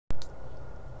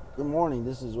Good morning.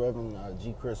 This is Reverend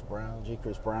G. Chris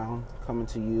Brown, coming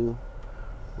to you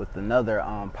with another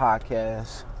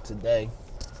podcast today.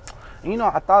 And,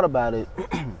 I thought about it.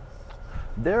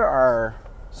 There are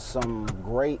some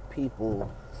great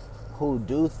people who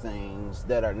do things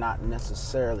that are not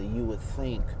necessarily you would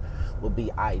think would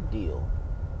be ideal.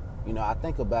 I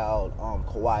think about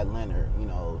Kawhi Leonard,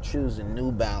 choosing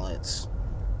New Balance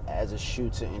as a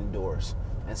shoe to endorse.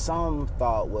 And some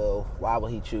thought, well, why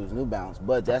would he choose New Balance?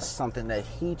 But that's something that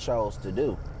he chose to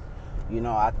do.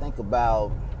 I think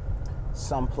about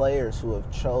some players who have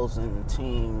chosen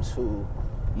teams who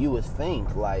you would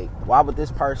think, like, why would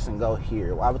this person go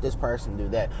here? Why would this person do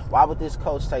that? Why would this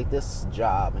coach take this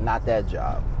job and not that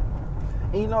job?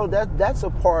 And that's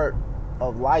a part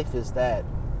of life, is that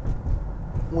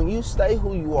when you stay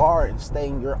who you are and stay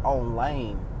in your own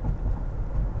lane,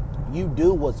 you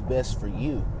do what's best for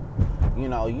you. You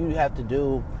have to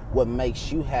do what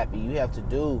makes you happy. You have to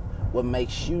do what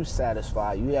makes you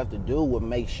satisfied. You have to do what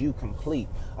makes you complete.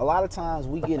 A lot of times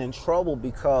we get in trouble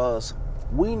because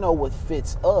we know what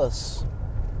fits us,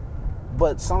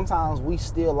 but sometimes we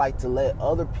still like to let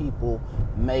other people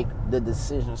make the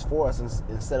decisions for us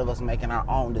instead of us making our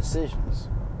own decisions.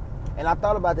 And I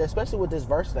thought about that, especially with this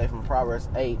verse today from Proverbs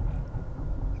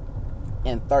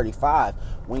 8:35.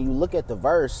 When you look at the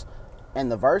verse, and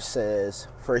the verse says,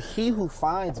 "For he who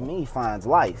finds me finds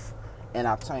life and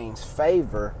obtains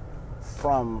favor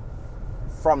from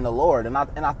the Lord." And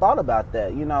I thought about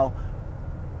that.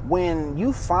 When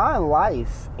you find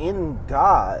life in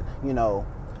God,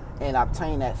 and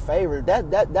obtain that favor,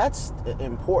 that's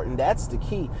important. That's the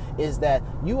key, is that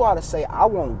you ought to say, I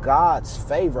want God's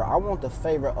favor. I want the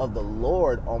favor of the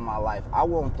Lord on my life. I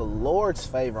want the Lord's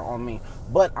favor on me.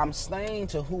 But I'm staying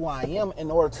to who I am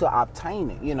in order to obtain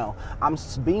it. I'm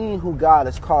being who God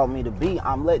has called me to be.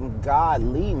 I'm letting God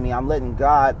lead me. I'm letting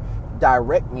God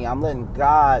direct me. I'm letting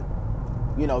God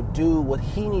do what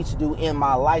he needs to do in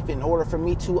my life in order for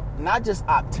me to not just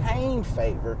obtain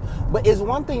favor, but it's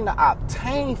one thing to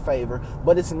obtain favor,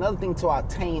 but it's another thing to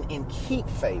obtain and keep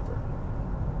favor.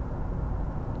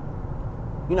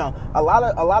 A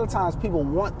lot of times people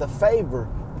want the favor,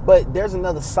 but there's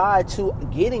another side to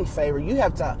getting favor. You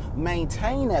have to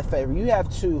maintain that favor. You have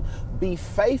to be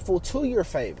faithful to your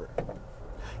favor.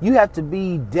 You have to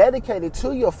be dedicated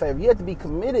to your favor. You have to be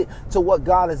committed to what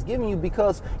God has given you,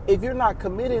 because if you're not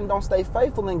committed and don't stay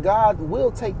faithful, then God will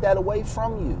take that away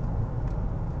from you.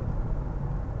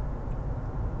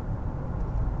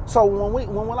 So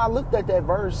when I looked at that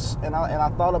verse and I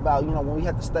thought about, when we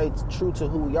have to stay true to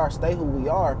who we are, stay who we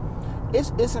are,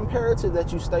 it's imperative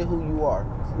that you stay who you are.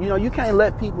 You can't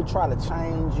let people try to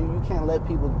change you. You can't let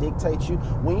people dictate you.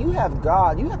 When you have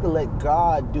God, you have to let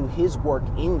God do his work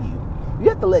in you. You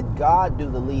have to let God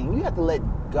do the leading. You have to let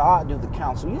God do the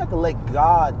counsel. You have to let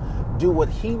God do what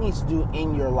he needs to do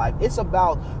in your life. It's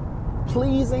about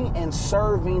pleasing and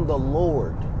serving the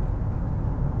Lord.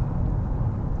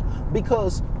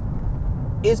 Because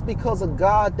it's because of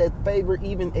God that favor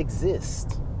even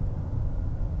exists.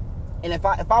 And if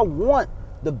I want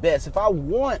the best, if I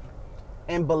want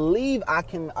and believe I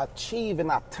can achieve and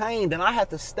obtain, then I have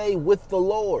to stay with the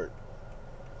Lord.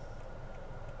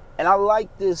 And I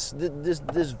like this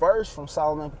verse from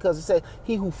Solomon, because it says,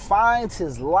 he who finds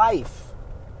his life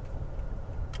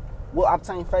will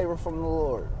obtain favor from the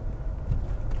Lord.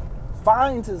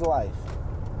 Finds his life.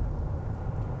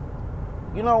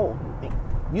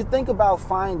 You think about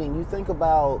finding, you think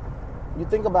about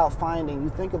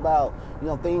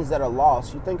things that are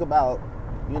lost. You think about,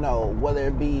 whether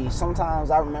it be,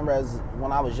 sometimes I remember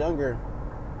when I was younger,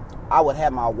 I would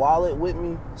have my wallet with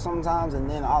me sometimes, and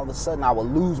then all of a sudden I would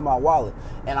lose my wallet,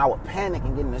 and I would panic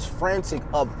and get in this frantic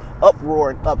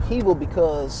uproar and upheaval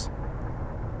because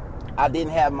I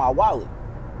didn't have my wallet.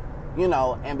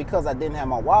 And because I didn't have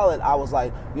my wallet, I was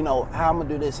like, how I'm gonna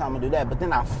do this, how I'm gonna do that. But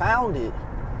then I found it,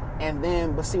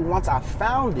 once I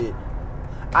found it,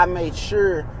 I made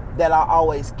sure that I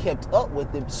always kept up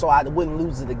with it so I wouldn't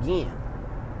lose it again.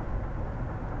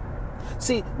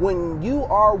 See, when you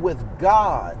are with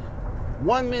God,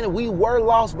 one minute we were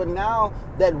lost, but now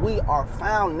that we are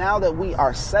found, now that we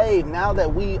are saved, now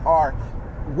that we are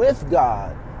with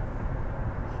God,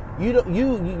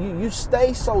 you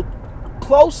stay so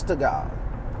close to God.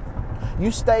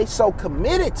 You stay so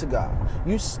committed to God.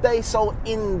 You stay so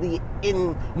in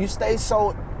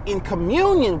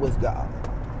communion with God,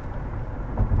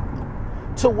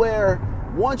 to where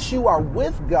once you are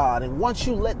with God and once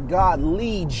you let God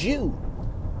lead you,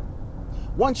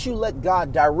 once you let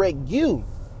God direct you,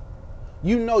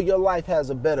 you know your life has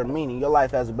a better meaning. Your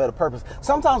life has a better purpose.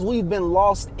 Sometimes we've been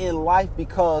lost in life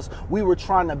because we were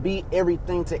trying to be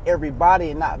everything to everybody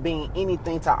and not being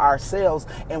anything to ourselves.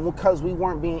 And because we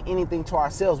weren't being anything to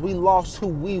ourselves, we lost who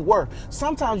we were.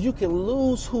 Sometimes you can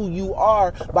lose who you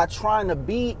are by trying to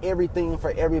be everything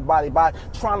for everybody, by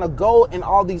trying to go in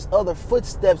all these other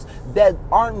footsteps that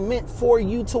aren't meant for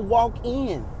you to walk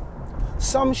in.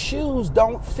 Some shoes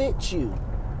don't fit you.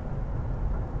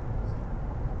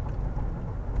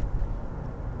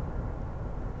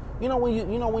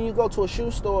 When you go to a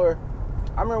shoe store,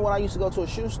 I remember when I used to go to a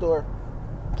shoe store,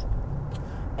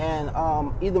 and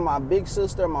either my big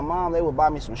sister or my mom, they would buy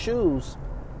me some shoes,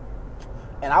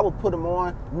 and I would put them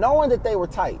on, knowing that they were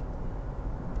tight.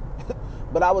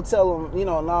 But I would tell them,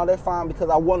 no, they're fine, because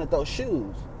I wanted those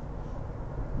shoes.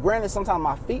 Granted, sometimes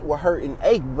my feet were hurt and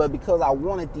ache, but because I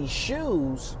wanted these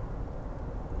shoes,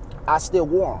 I still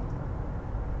wore them.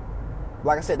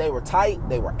 Like I said, they were tight,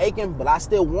 they were aching, but I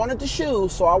still wanted the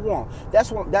shoes, so I wore them.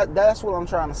 That's what I'm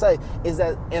trying to say, is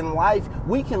that in life,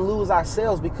 we can lose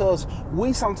ourselves because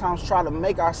we sometimes try to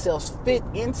make ourselves fit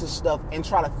into stuff and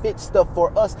try to fit stuff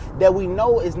for us that we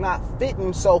know is not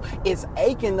fitting, so it's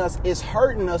aching us, it's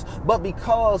hurting us, but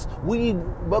because we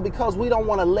don't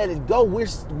want to let it go,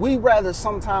 we rather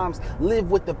sometimes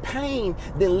live with the pain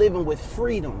than living with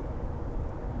freedom.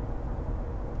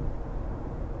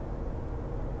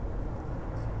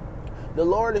 The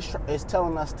Lord is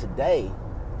telling us today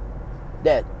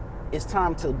that it's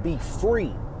time to be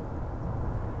free.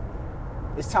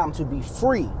 It's time to be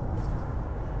free.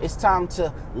 It's time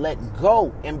to let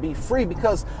go and be free,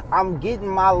 because I'm getting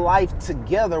my life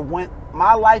together. When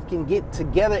my life can get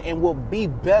together and will be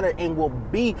better and will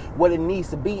be what it needs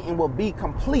to be and will be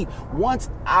complete once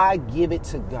I give it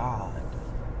to God.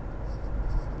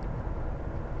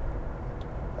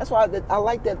 That's why I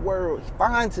like that word. He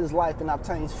finds his life and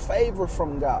obtains favor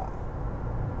from God.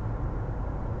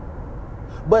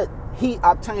 But he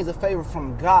obtains a favor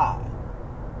from God.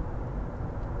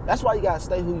 That's why you got to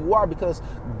stay who you are, because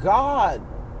God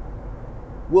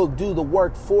will do the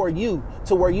work for you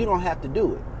to where you don't have to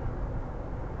do it.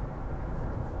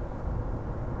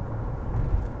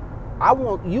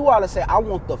 You ought to say, I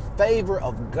want the favor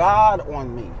of God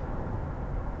on me.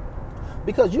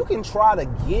 Because you can try to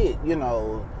get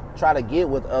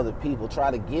with other people, try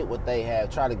to get what they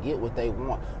have, try to get what they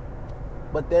want.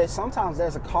 But sometimes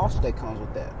there's a cost that comes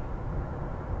with that.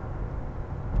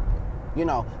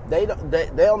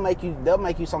 They'll make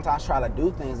you sometimes try to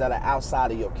do things that are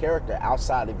outside of your character,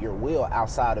 outside of your will,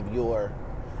 outside of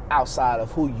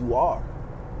who you are.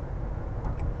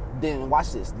 Then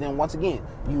watch this. Then once again,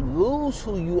 you lose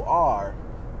who you are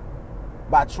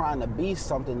by trying to be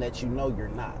something that you know you're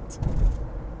not.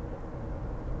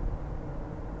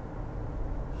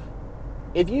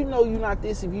 If you know you're not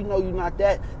this, if you know you're not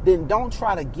that, then don't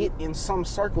try to get in some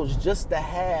circles just to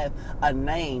have a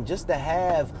name, just to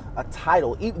have a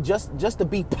title, just to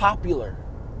be popular.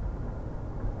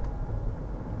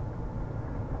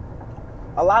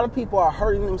 A lot of people are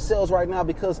hurting themselves right now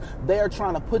because they are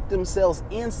trying to put themselves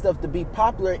in stuff to be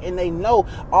popular, and they know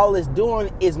all it's doing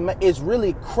is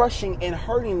really crushing and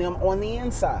hurting them on the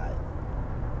inside.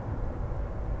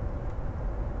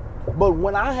 But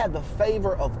when I have the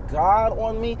favor of God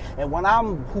on me, and when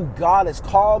I'm who God has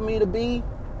called me to be,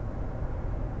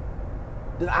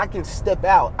 then I can step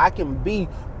out. I can be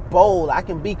bold. I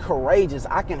can be courageous.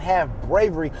 I can have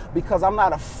bravery because I'm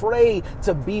not afraid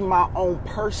to be my own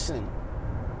person.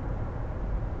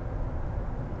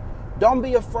 Don't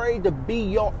be afraid to be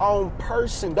your own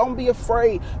person. Don't be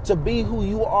afraid to be who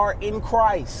you are in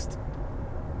Christ.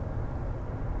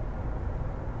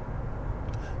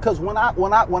 Because when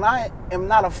I am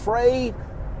not afraid,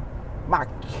 my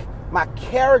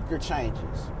character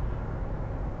changes.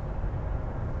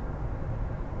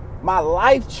 My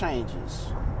life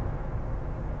changes.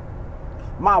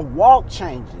 My walk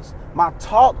changes. My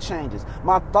talk changes.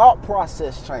 My thought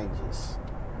process changes.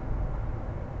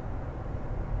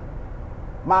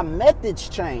 My methods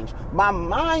change. My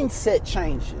mindset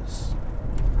changes.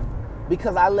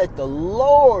 Because I let the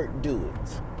Lord do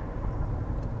it.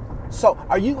 So,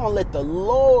 are you going to let the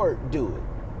Lord do it?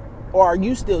 Or are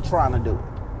you still trying to do it?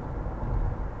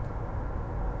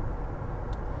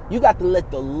 You got to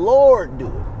let the Lord do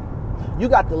it. You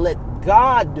got to let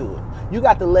God do it. You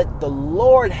got to let the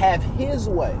Lord have his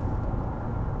way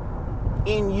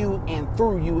in you and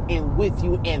through you and with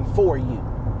you and for you.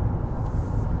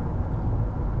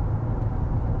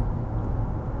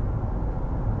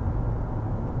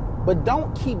 But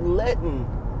don't keep letting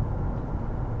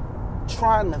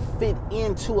trying to fit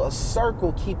into a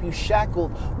circle keep you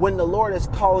shackled when the Lord is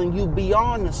calling you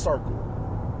beyond the circle.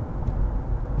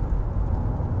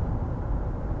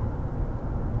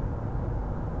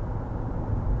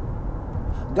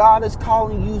 God is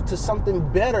calling you to something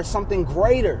better, something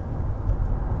greater.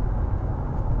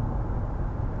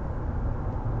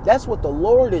 That's what the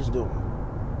Lord is doing.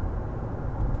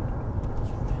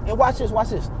 And watch this, watch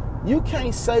this. You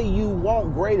can't say you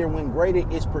want greater when greater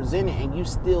is presented and you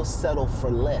still settle for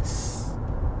less.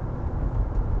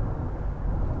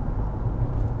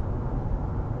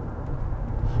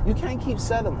 You can't keep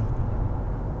settling.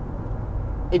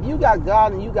 If you got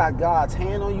God and you got God's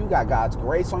hand on you, you got God's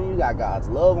grace on you, you got God's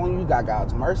love on you, you got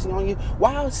God's mercy on you,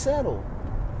 why settle?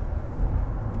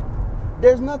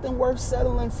 There's nothing worth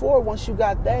settling for once you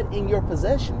got that in your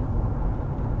possession.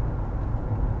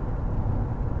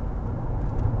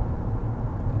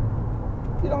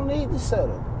 You don't need to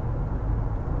settle.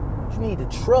 You need to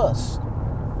trust,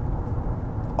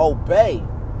 obey,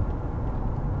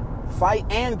 fight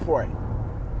and pray.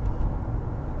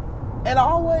 And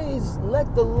always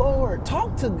let the Lord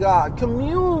talk to God,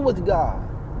 commune with God.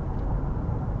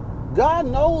 God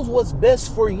knows what's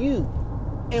best for you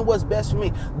and what's best for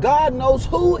me. God knows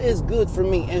who is good for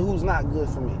me and who's not good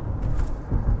for me.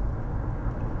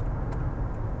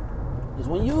 Because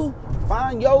when you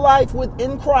find your life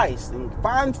within Christ and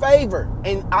find favor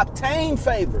and obtain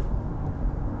favor,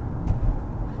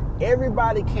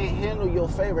 everybody can't handle your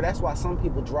favor. That's why some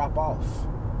people drop off.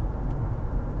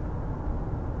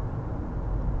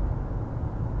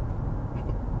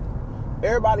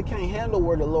 Everybody can't handle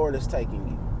where the Lord is taking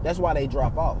you. That's why they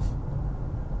drop off.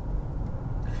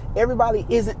 Everybody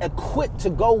isn't equipped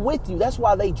to go with you. That's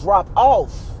why they drop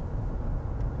off.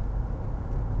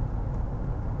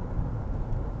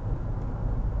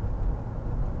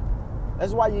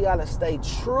 That's why you got to stay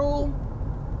true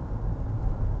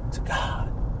to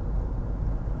God.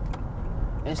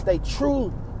 And stay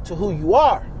true to who you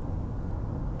are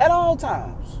at all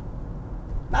times.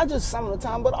 Not just some of the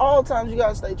time, but all times you got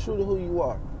to stay true to who you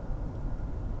are.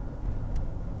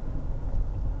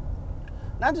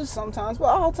 Not just sometimes, but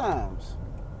all times.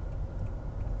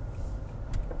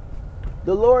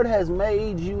 The Lord has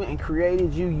made you and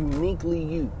created you uniquely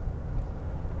you.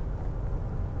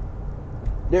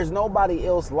 There's nobody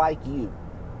else like you.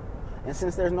 And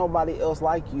since there's nobody else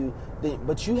like you,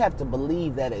 but you have to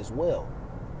believe that as well.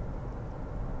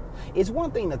 It's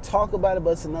one thing to talk about it,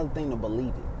 but it's another thing to believe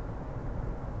it.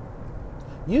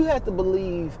 You have to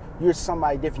believe you're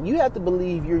somebody different. You have to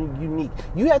believe you're unique.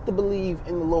 You have to believe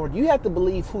in the Lord. You have to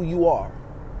believe who you are.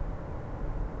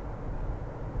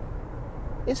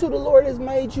 It's who the Lord has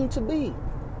made you to be.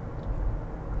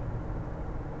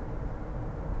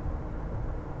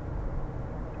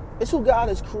 It's who God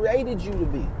has created you to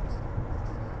be.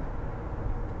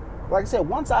 Like I said,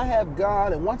 once I have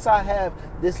God and once I have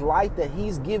this life that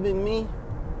He's given me,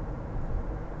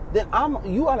 then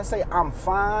you ought to say, I'm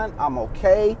fine, I'm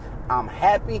okay, I'm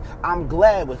happy, I'm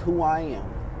glad with who I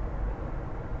am.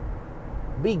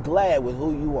 Be glad with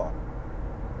who you are.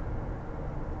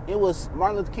 It was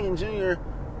Martin Luther King Jr.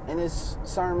 in his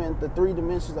sermon, The 3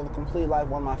 Dimensions of a Complete Life,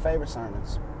 one of my favorite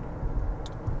sermons.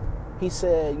 He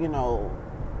said,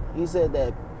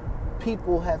 that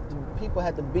people have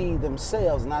to be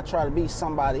themselves and not try to be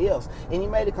somebody else. And he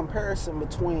made a comparison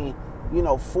between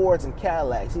Fords and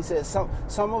Cadillacs. He said some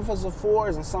of us are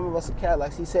Fords and some of us are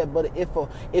Cadillacs. He said, but if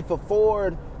a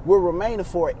Ford will remain a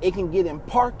Ford, it can get in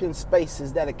parking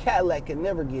spaces that a Cadillac can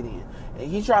never get in.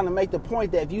 And he's trying to make the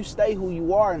point that if you stay who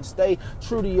you are and stay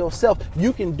true to yourself,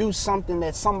 you can do something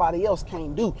that somebody else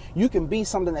can't do. You can be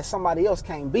something that somebody else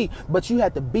can't be, but you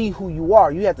have to be who you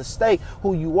are. You have to stay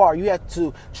who you are. You have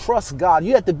to trust God.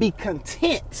 You have to be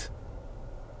content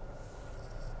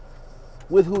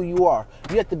with who you are.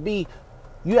 You have to be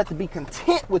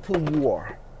content with who you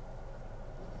are.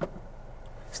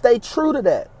 Stay true to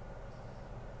that.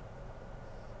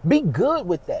 Be good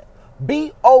with that.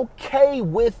 Be okay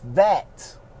with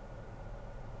that.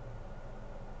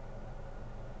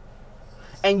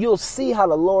 And you'll see how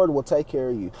the Lord will take care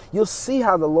of you. You'll see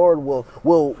how the Lord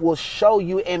will show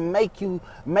you and make you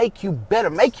better,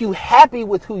 make you happy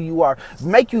with who you are,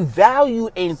 make you value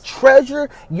and treasure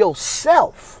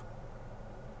yourself.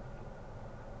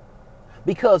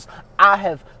 Because I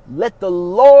have let the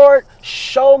Lord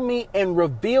show me and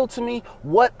reveal to me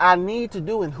what I need to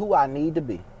do and who I need to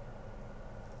be.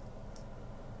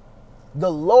 The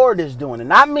Lord is doing it.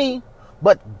 Not me,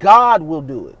 but God will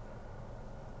do it.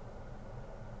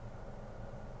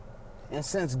 And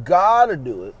since God will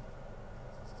do it,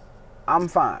 I'm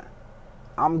fine.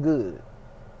 I'm good.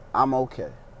 I'm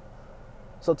okay.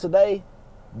 So today,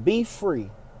 be free.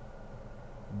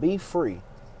 Be free.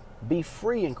 Be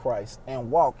free in Christ and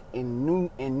walk in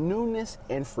newness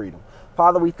and freedom.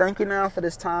 Father, we thank you now for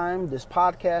this time, this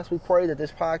podcast. We pray that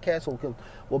this podcast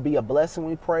will be a blessing.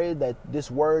 We pray that this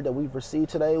word that we've received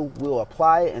today, we'll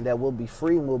apply it and that we'll be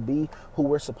free and we'll be who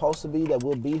we're supposed to be, that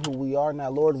we'll be who we are. Now,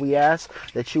 Lord, we ask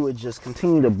that you would just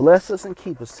continue to bless us and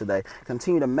keep us today.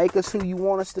 Continue to make us who you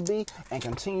want us to be and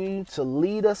continue to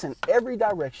lead us in every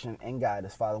direction and guide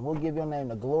us, Father. We'll give your name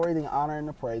the glory, the honor, and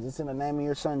the praise. It's in the name of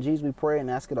your Son, Jesus, we pray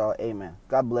and ask it all. Amen.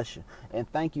 God bless you.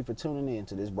 And thank you for tuning in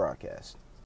to this broadcast.